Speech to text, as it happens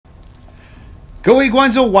各位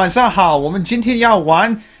观众晚上好，我们今天要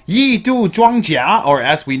玩异度装甲 or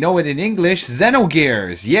as we know it in English,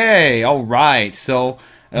 Xenogears. Yay! Alright, so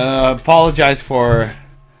apologize for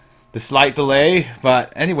the slight delay, but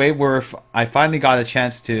anyway, I finally got a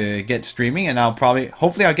chance to get streaming, and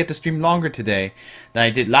hopefully I'll get to stream longer today than I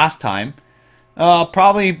did last time. I'll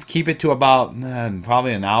probably keep it to about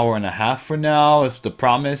probably an hour and a half for now, is the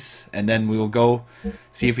promise, and then we will go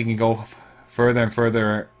see if we can go further and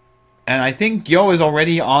further. And I think Yo is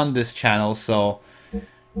already on this channel, so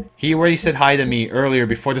he already said hi to me earlier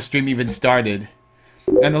before the stream even started.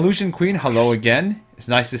 And Illusion Queen, hello again. It's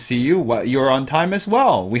nice to see you. Well, you're on time as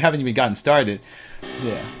well. We haven't even gotten started.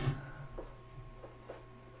 Yeah.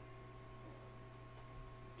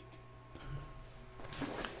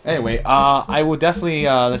 Anyway, I will definitely,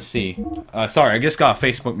 let's see. Sorry, I just got a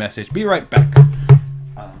Facebook message. Be right back.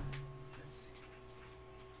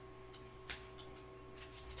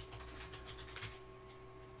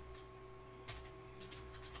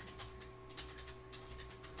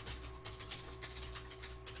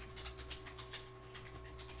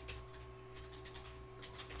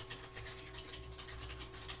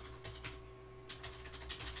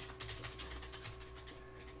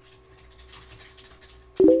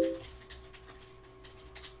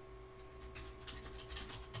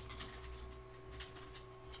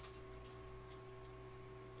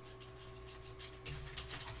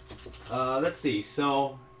 Let's see.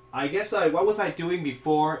 So, I guess what was I doing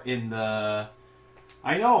before in the...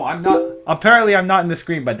 I know, I'm not... Apparently I'm not in the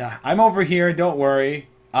screen, but I'm over here, don't worry.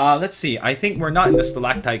 Let's see. I think we're not in the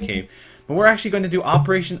Stalactite Cave, but we're actually going to do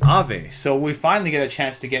Operation Ave. So we finally get a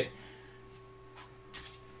chance to get...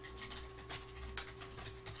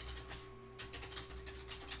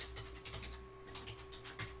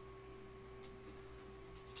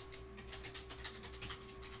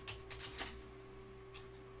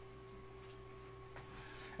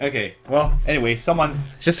 Okay, well, anyway,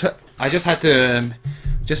 I just had to,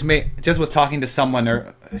 just was talking to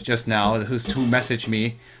someone just now who messaged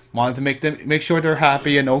me, wanted to make sure they're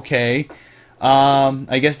happy and okay.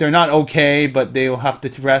 I guess they're not okay, but they'll have to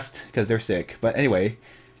rest because they're sick. But anyway,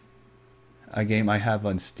 a game I have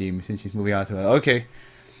on Steam since she's moving on to it. Okay,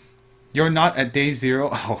 you're not at day 0.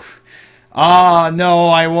 Oh, no,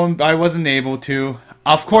 I wasn't able to.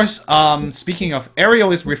 Of course, speaking of,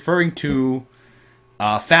 Ariel is referring to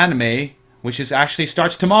Fanime, which is actually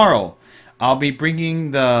starts tomorrow. I'll be bringing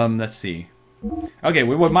the, let's see. Okay,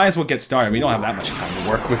 we might as well get started. We don't have that much time to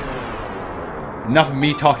work with. Enough of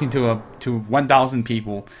me talking to 1,000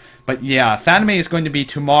 people. But yeah, Fanime is going to be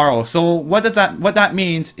tomorrow. So what that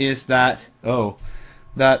means is that,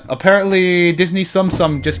 that apparently Disney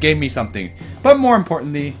Sum just gave me something. But more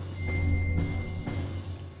importantly,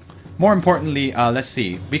 let's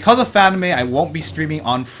see. Because of Fanime, I won't be streaming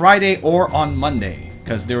on Friday or on Monday.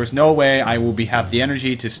 Because there is no way I will have the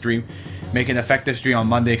energy to make an effective stream on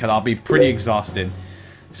Monday, because I'll be pretty exhausted.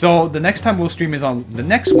 So the next time we'll stream is on the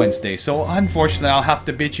next Wednesday. So unfortunately, I'll have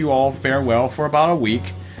to bid you all farewell for about a week.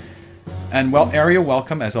 And well, Ariel,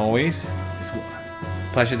 welcome as always. It's a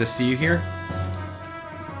pleasure to see you here.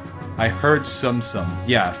 I heard Sum Sum.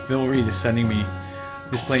 Yeah, Phil Reed is sending me.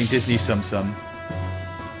 He's playing Disney Sum Sum.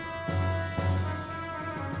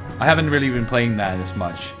 I haven't really been playing that as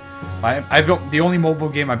much. The only mobile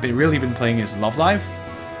game I've really been playing is Love Live,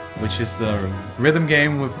 which is the rhythm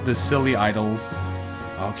game with the silly idols.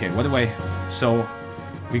 Okay, so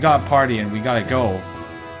we got a party and we gotta go.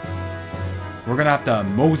 We're gonna have to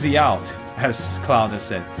mosey out, as Cloud has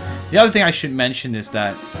said. The other thing I should mention is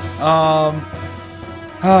that,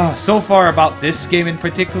 so far about this game in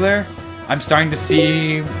particular, I'm starting to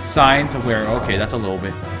see signs of where, okay, that's a little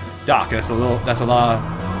bit, Doc, that's a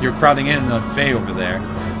lot, you're crowding in on Faye over there.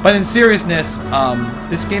 But in seriousness,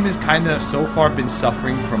 this game has kind of so far been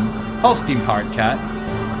suffering from Steam Powered Cat.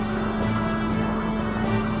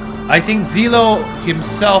 I think Zelo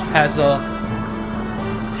himself has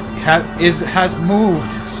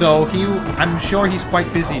moved, so I'm sure he's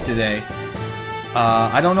quite busy today.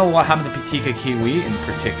 I don't know what happened to Pitika Kiwi in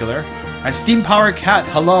particular. And Steam Powered Cat,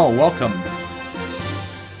 hello, welcome.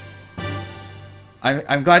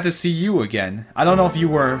 I'm glad to see you again. I don't know if you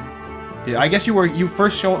were. I guess you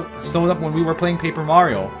first showed up when we were playing Paper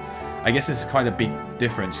Mario. I guess this is quite a big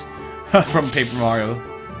difference from Paper Mario.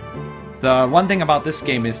 The one thing about this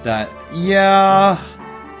game is that, yeah,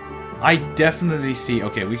 I definitely see...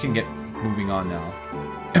 Okay, we can get moving on now.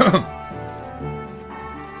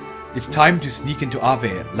 It's time to sneak into Ave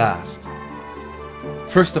at last.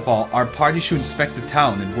 First of all, our party should inspect the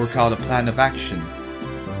town and work out a plan of action.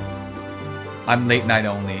 I'm late night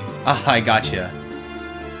only. Ah, I gotcha.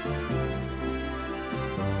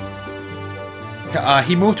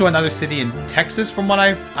 He moved to another city in Texas, from what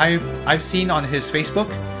I've seen on his Facebook.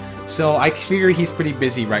 So I figure he's pretty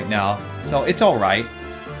busy right now. So it's all right.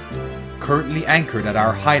 Currently anchored at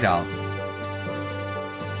our hideout.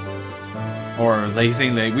 Or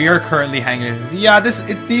lazing, we are currently hanging. Yeah,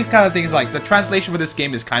 these kind of things, like the translation for this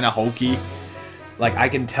game is kind of hokey. Like I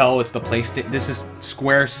can tell it's the PlayStation. This is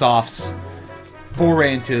SquareSoft's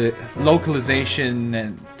foray into localization,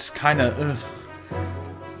 and it's kind of.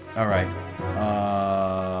 All right.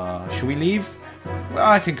 Should we leave? Well,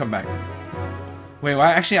 I can come back. Wait, well,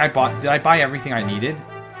 actually, did I buy everything I needed?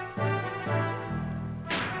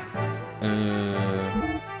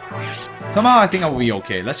 Somehow I think I will be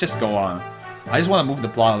okay. Let's just go on. I just want to move the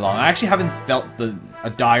plot along. I actually haven't felt a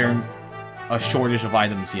dire shortage of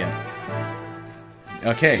items yet.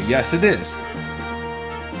 Okay, yes it is.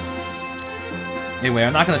 Anyway,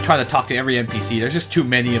 I'm not going to try to talk to every NPC. There's just too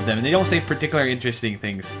many of them, and they don't say particularly interesting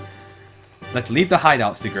things. Let's leave the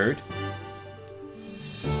hideout, Sigurd.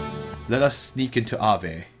 Let us sneak into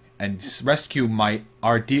Ave and rescue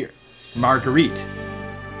our dear Marguerite.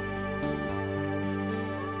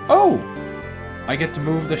 Oh! I get to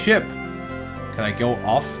move the ship. Can I go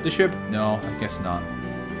off the ship? No, I guess not.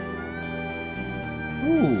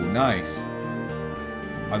 Ooh, nice.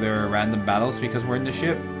 Are there random battles because we're in the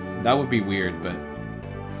ship? That would be weird, but...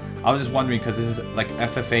 I was just wondering, because this is like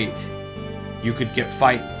FF8. You could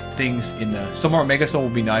fight things in the... Somewhere Omega Soul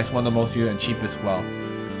would be nice, one of the most used and cheap as well.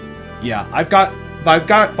 Yeah, I've got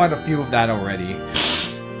quite a few of that already.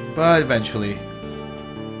 But eventually.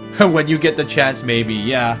 When you get the chance, maybe,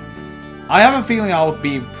 yeah. I have a feeling I'll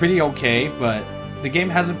be pretty okay, but the game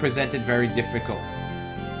hasn't presented very difficult.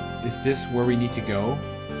 Is this where we need to go?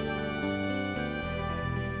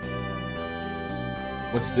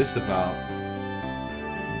 What's this about?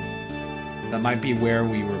 That might be where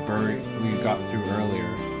we were buried. We got through earlier.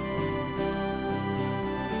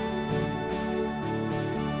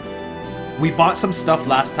 We bought some stuff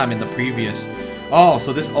last time in the previous. Oh,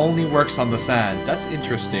 so this only works on the sand. That's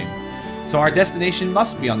interesting. So our destination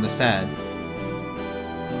must be on the sand.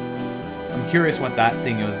 I'm curious what that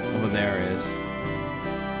thing is over there is.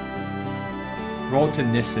 Road to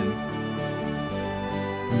Nissen.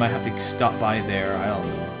 We might have to stop by there. I don't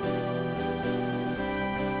know.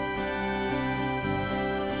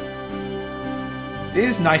 It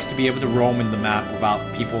is nice to be able to roam in the map without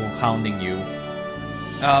people hounding you.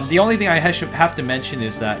 The only thing I have to mention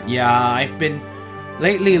is that, yeah, I've been...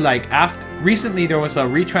 Lately, like, recently there was a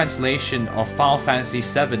retranslation of Final Fantasy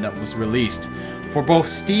VII that was released for both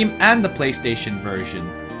Steam and the PlayStation version.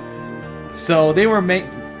 So they were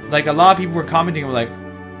like, a lot of people were commenting, were like,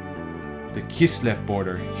 the Kislev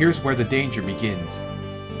border, here's where the danger begins.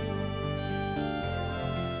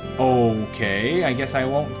 Okay, I guess I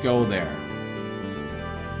won't go there.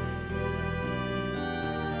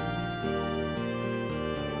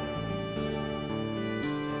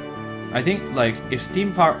 I think, like, if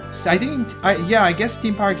Steam Power... yeah, I guess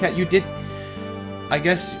Steam Power Cat, you did... I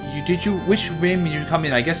guess, which game did you come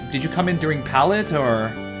in? I guess, did you come in during Palette,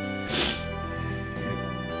 or...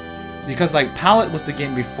 Because, like, Palette was the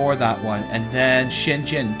game before that one, and then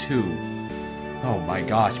Shenzhen 2. Oh my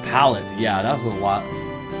gosh, Palette. Yeah, that was a lot.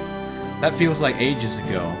 That feels like ages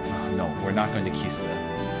ago. Oh, no, we're not going to Kislev.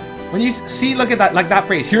 When you see, look at that, like that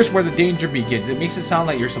phrase, here's where the danger begins. It makes it sound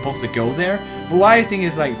like you're supposed to go there. But what I think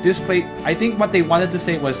is, like, this place, I think what they wanted to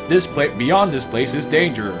say was, this place, beyond this place is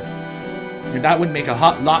danger. And that would make a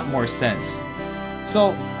lot more sense.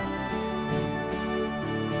 So,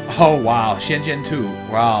 oh wow, Shenzhen 2.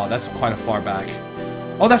 Wow, that's quite a far back.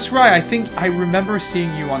 Oh, that's right, I think I remember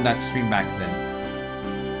seeing you on that stream back then.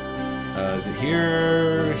 Is it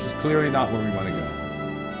here? It's clearly not where we want to go.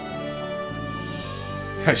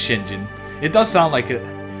 Shenzhen. It does sound like it.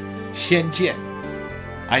 Shenzhen.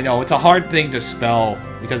 I know, it's a hard thing to spell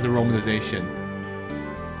because of the romanization.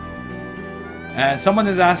 And someone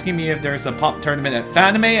is asking me if there's a pop tournament at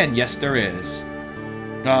Fanime, and yes, there is.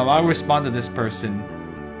 I'll respond to this person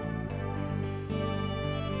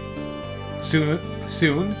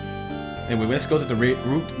soon. Anyway, let's go to the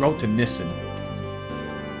road to Nissen.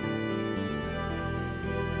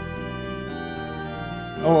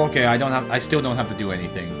 Oh, okay. I still don't have to do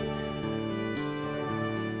anything.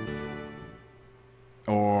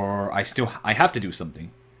 Or I have to do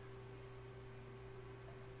something.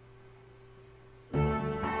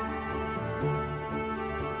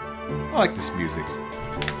 I like this music.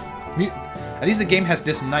 At least the game has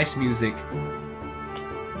this nice music.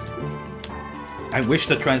 I wish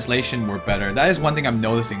the translation were better. That is one thing I'm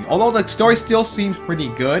noticing. Although the story still seems pretty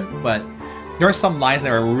good, but there are some lines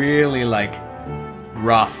that are really, like,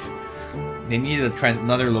 rough. They needed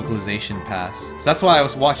another localization pass. So that's why I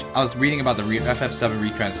was reading about the FF7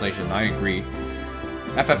 retranslation. I agree.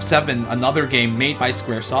 FF7, another game made by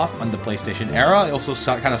Squaresoft on the PlayStation era, it also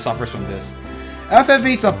kind of suffers from this.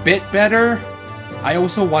 FF8's a bit better. I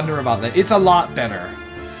also wonder about that. It's a lot better.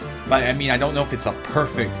 But I mean, I don't know if it's a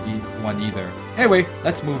perfect one either. Anyway,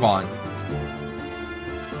 let's move on.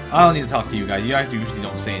 I don't need to talk to you guys. You guys usually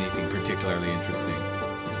don't say anything particularly interesting.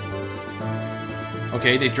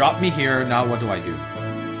 Okay, they dropped me here. Now what do I do?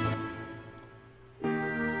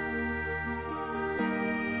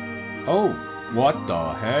 Oh, what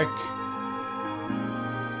the heck?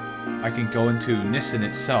 I can go into Nissen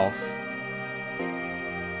itself.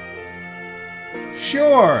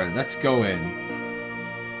 Sure, let's go in.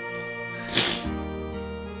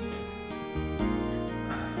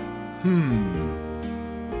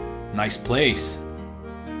 Nice place.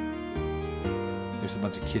 There's a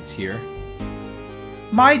bunch of kids here.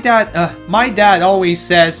 My dad always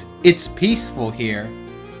says it's peaceful here.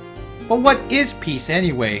 But what is peace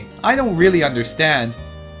anyway? I don't really understand.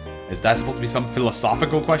 Is that supposed to be some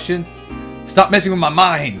philosophical question? Stop messing with my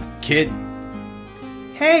mind, kid.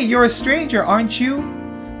 Hey, you're a stranger, aren't you?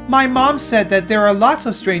 My mom said that there are lots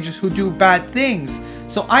of strangers who do bad things,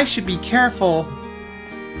 so I should be careful.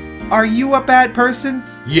 Are you a bad person?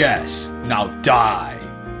 Yes. Now die.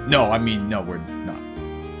 No, I mean, no, we're not.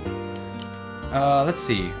 Let's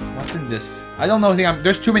see. What's in this? I don't know.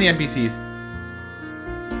 There's too many NPCs.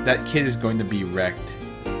 That kid is going to be wrecked.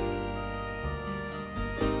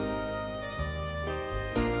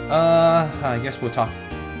 I guess we'll talk.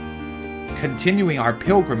 Continuing our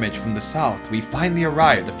pilgrimage from the south, we finally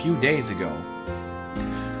arrived a few days ago.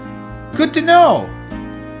 Good to know!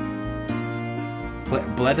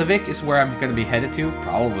 Bledavik is where I'm going to be headed to?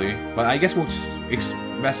 Probably. But I guess we'll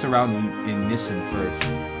mess around in Nissen first.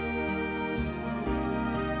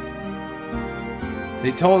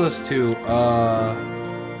 They told us to,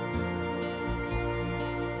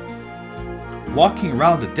 walking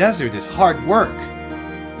around the desert is hard work.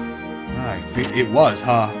 It was,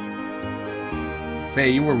 huh? Faye,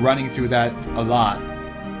 you were running through that a lot.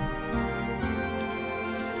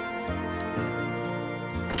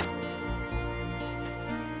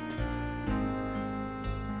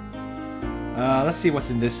 Let's see what's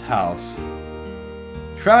in this house.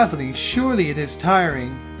 Traveling, surely it is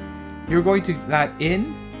tiring. You're going to that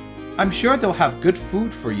inn? I'm sure they'll have good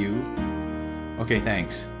food for you. Okay,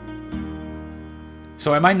 thanks.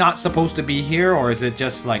 So am I not supposed to be here, or is it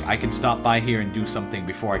just like I can stop by here and do something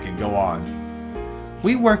before I can go on?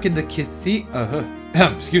 We work in the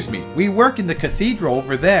excuse me. We work in the cathedral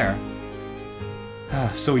over there.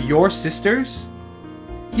 So your sisters?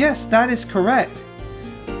 Yes, that is correct.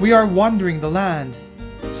 We are wandering the land,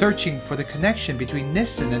 searching for the connection between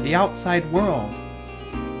Nissen and the outside world.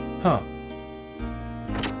 Huh.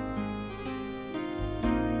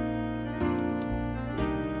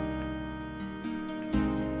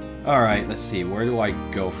 Alright, let's see. Where do I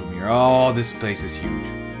go from here? Oh, this place is huge.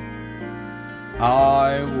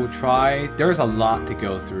 I will try. There's a lot to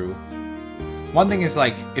go through. One thing is,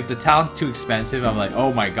 like, if the town's too expensive, I'm like,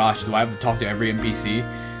 oh my gosh, do I have to talk to every NPC?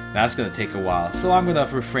 That's gonna take a while. So I'm gonna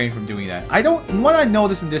refrain from doing that. What I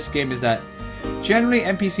noticed in this game is that generally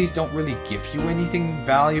NPCs don't really give you anything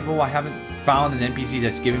valuable. I haven't found an NPC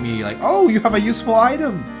that's giving me like, oh, you have a useful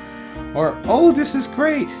item. Or, oh, this is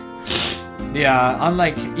great. Yeah,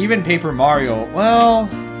 unlike even Paper Mario. Well,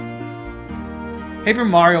 Paper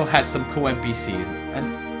Mario had some cool NPCs.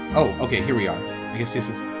 And oh, okay, here we are. I guess this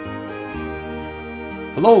is...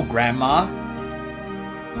 Hello, Grandma.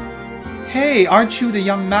 Hey, aren't you the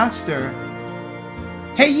young master?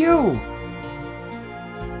 Hey, you!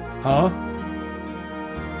 Huh?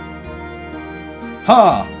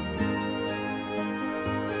 Huh!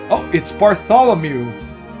 Oh, it's Bartholomew!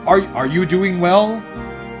 Are you doing well?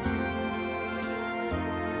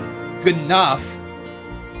 Good enough.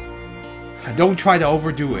 Don't try to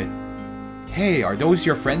overdo it. Hey, are those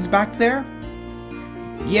your friends back there?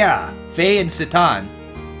 Yeah, Faye and Citan.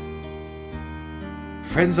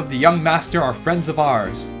 Friends of the young master are friends of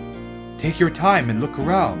ours. Take your time and look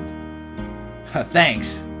around.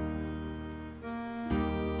 Thanks.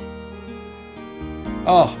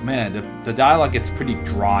 Oh man, the dialogue gets pretty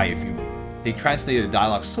dry if you... They translated the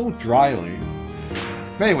dialogue so dryly.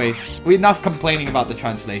 But anyway, enough complaining about the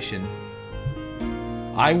translation.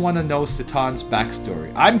 I want to know Citan's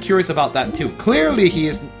backstory. I'm curious about that too. Clearly he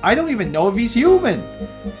is... I don't even know if he's human.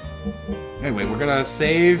 Anyway, we're gonna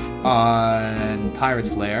save on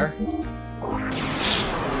Pirate's Lair.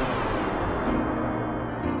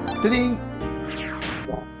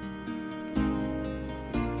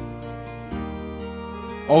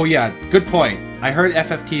 Oh yeah, good point. I heard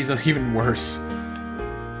FFTs are even worse.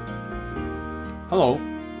 Hello.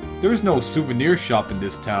 There is no souvenir shop in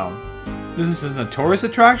this town. This isn't a tourist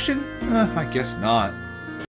attraction? I guess not.